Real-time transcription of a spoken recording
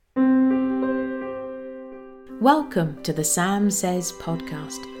Welcome to the Sam Says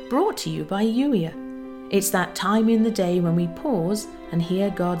podcast, brought to you by Youier. It's that time in the day when we pause and hear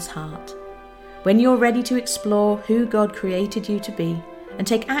God's heart. When you're ready to explore who God created you to be and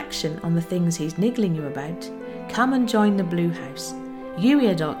take action on the things He's niggling you about, come and join the Blue House,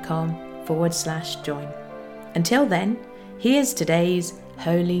 youier.com/join. Until then, here's today's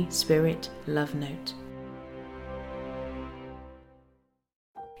Holy Spirit Love Note.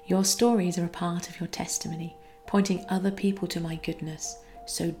 Your stories are a part of your testimony, pointing other people to my goodness,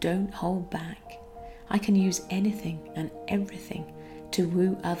 so don't hold back. I can use anything and everything to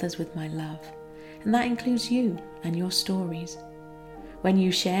woo others with my love, and that includes you and your stories. When you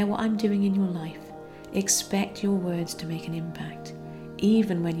share what I'm doing in your life, expect your words to make an impact,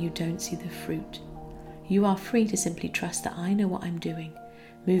 even when you don't see the fruit. You are free to simply trust that I know what I'm doing,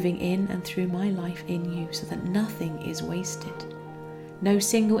 moving in and through my life in you so that nothing is wasted. No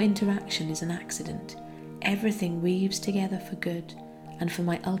single interaction is an accident. Everything weaves together for good and for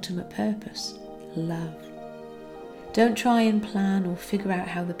my ultimate purpose, love. Don't try and plan or figure out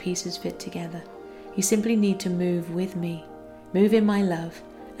how the pieces fit together. You simply need to move with me, move in my love,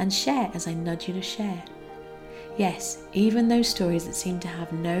 and share as I nudge you to share. Yes, even those stories that seem to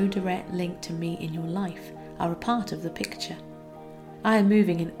have no direct link to me in your life are a part of the picture. I am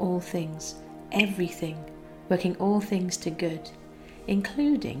moving in all things, everything, working all things to good,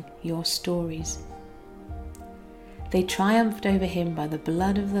 including your stories. They triumphed over him by the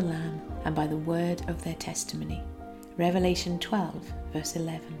blood of the Lamb and by the word of their testimony. Revelation 12, verse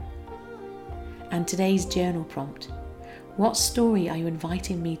 11. And today's journal prompt: what story are you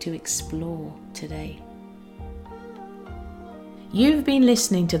inviting me to explore today? You've been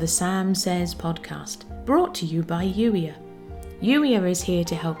listening to the Sam Says podcast, brought to you by Youier. Youier is here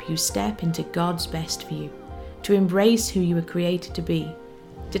to help you step into God's best for you, to embrace who you were created to be,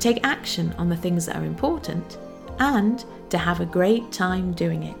 to take action on the things that are important, and to have a great time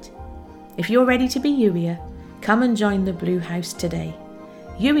doing it. If you're ready to be Youier, come and join the Blue House today,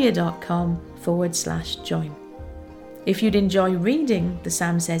 youier.com/join. If you'd enjoy reading the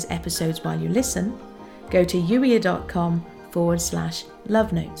Sam Says episodes while you listen, go to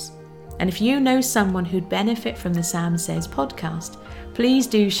youier.com/love notes. And if you know someone who'd benefit from the Sam Says podcast, please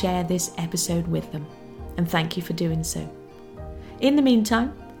do share this episode with them. And thank you for doing so. In the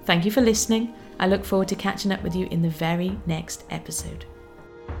meantime, thank you for listening. I look forward to catching up with you in the very next episode.